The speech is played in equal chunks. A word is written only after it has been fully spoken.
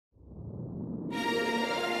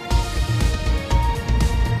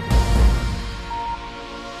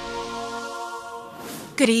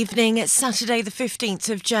Good evening, it's Saturday the 15th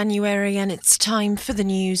of January and it's time for the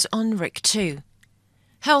news on RIK2.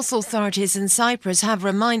 Health authorities in Cyprus have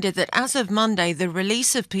reminded that as of Monday, the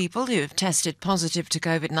release of people who have tested positive to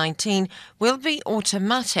COVID-19 will be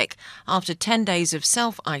automatic after 10 days of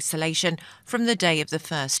self-isolation from the day of the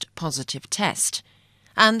first positive test,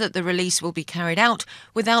 and that the release will be carried out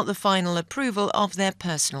without the final approval of their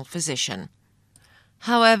personal physician.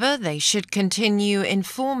 However, they should continue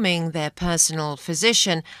informing their personal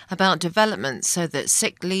physician about developments so that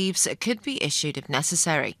sick leaves could be issued if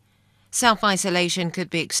necessary. Self-isolation could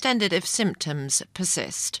be extended if symptoms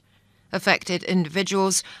persist. Affected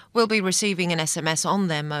individuals will be receiving an SMS on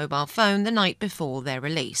their mobile phone the night before their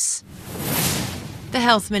release. The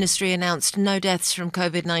Health Ministry announced no deaths from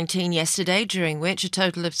COVID-19 yesterday, during which a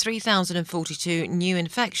total of 3,042 new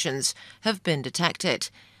infections have been detected,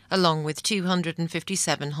 along with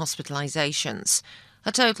 257 hospitalizations.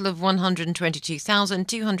 A total of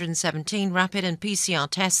 122,217 rapid and PCR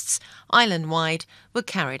tests island-wide were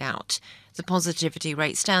carried out. The positivity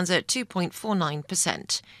rate stands at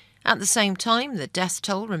 2.49%. At the same time, the death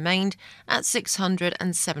toll remained at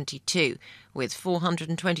 672, with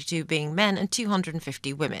 422 being men and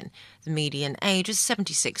 250 women. The median age is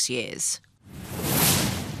 76 years.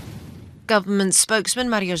 Government spokesman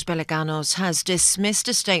Marios Beleganos has dismissed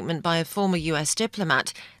a statement by a former US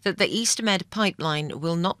diplomat that the EastMed pipeline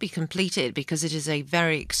will not be completed because it is a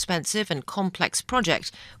very expensive and complex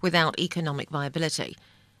project without economic viability.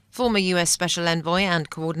 Former US Special Envoy and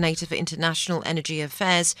Coordinator for International Energy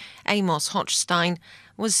Affairs Amos Hochstein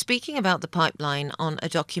was speaking about the pipeline on a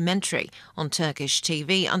documentary on Turkish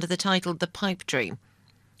TV under the title The Pipe Dream.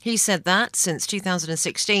 He said that, since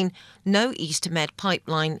 2016, no EastMed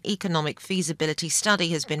pipeline economic feasibility study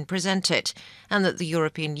has been presented, and that the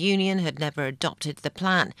European Union had never adopted the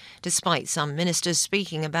plan, despite some ministers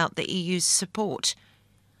speaking about the EU's support.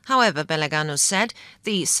 However, Beleganos said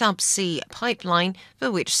the Cybc pipeline, for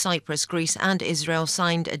which Cyprus, Greece and Israel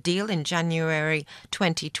signed a deal in January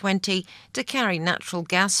 2020 to carry natural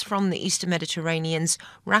gas from the Eastern Mediterranean's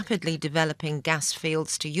rapidly developing gas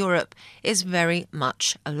fields to Europe, is very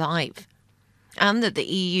much alive, and that the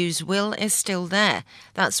EU's will is still there.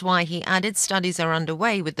 That's why, he added, studies are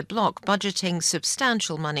underway with the bloc budgeting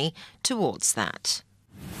substantial money towards that.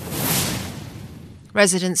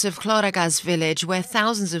 Residents of Chloragaz village, where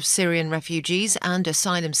thousands of Syrian refugees and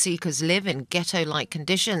asylum seekers live in ghetto-like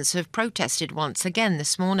conditions, have protested once again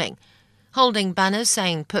this morning. Holding banners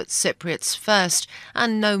saying "Put Cypriots first"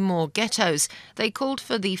 and "No more ghettos," they called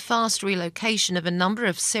for the fast relocation of a number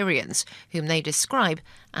of Syrians, whom they describe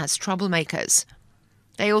as troublemakers.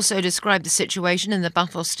 They also described the situation in the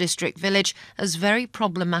Paphos district village as very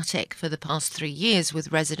problematic for the past 3 years,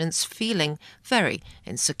 with residents feeling very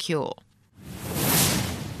insecure.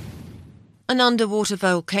 An underwater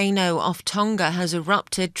volcano off Tonga has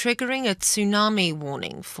erupted, triggering a tsunami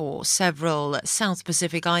warning for several South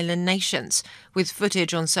Pacific island nations, with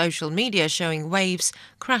footage on social media showing waves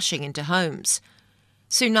crashing into homes.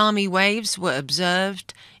 Tsunami waves were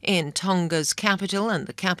observed in Tonga's capital and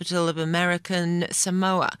the capital of American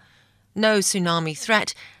Samoa. No tsunami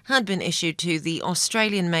threat had been issued to the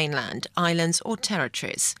Australian mainland, islands or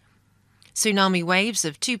territories. Tsunami waves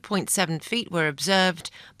of 2.7 feet were observed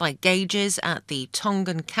by gauges at the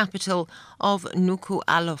Tongan capital of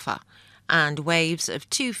Nuku'alofa, and waves of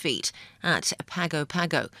 2 feet at Pago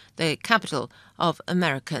Pago, the capital of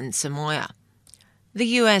American Samoa. The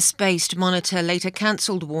US-based monitor later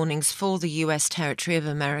cancelled warnings for the US territory of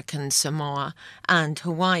American Samoa and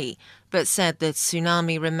Hawaii, but said that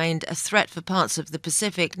tsunami remained a threat for parts of the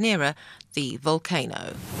Pacific nearer the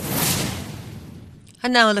volcano.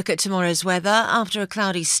 And now a look at tomorrow's weather. After a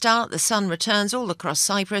cloudy start, the sun returns all across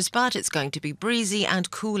Cyprus, but it's going to be breezy and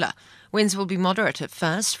cooler. Winds will be moderate at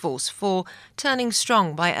first, force 4, turning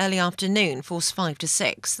strong by early afternoon, force 5 to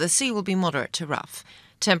 6. The sea will be moderate to rough.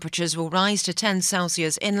 Temperatures will rise to 10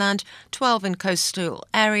 Celsius inland, 12 in coastal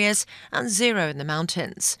areas and 0 in the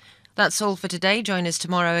mountains. That's all for today. Join us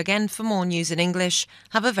tomorrow again for more news in English.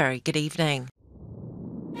 Have a very good evening.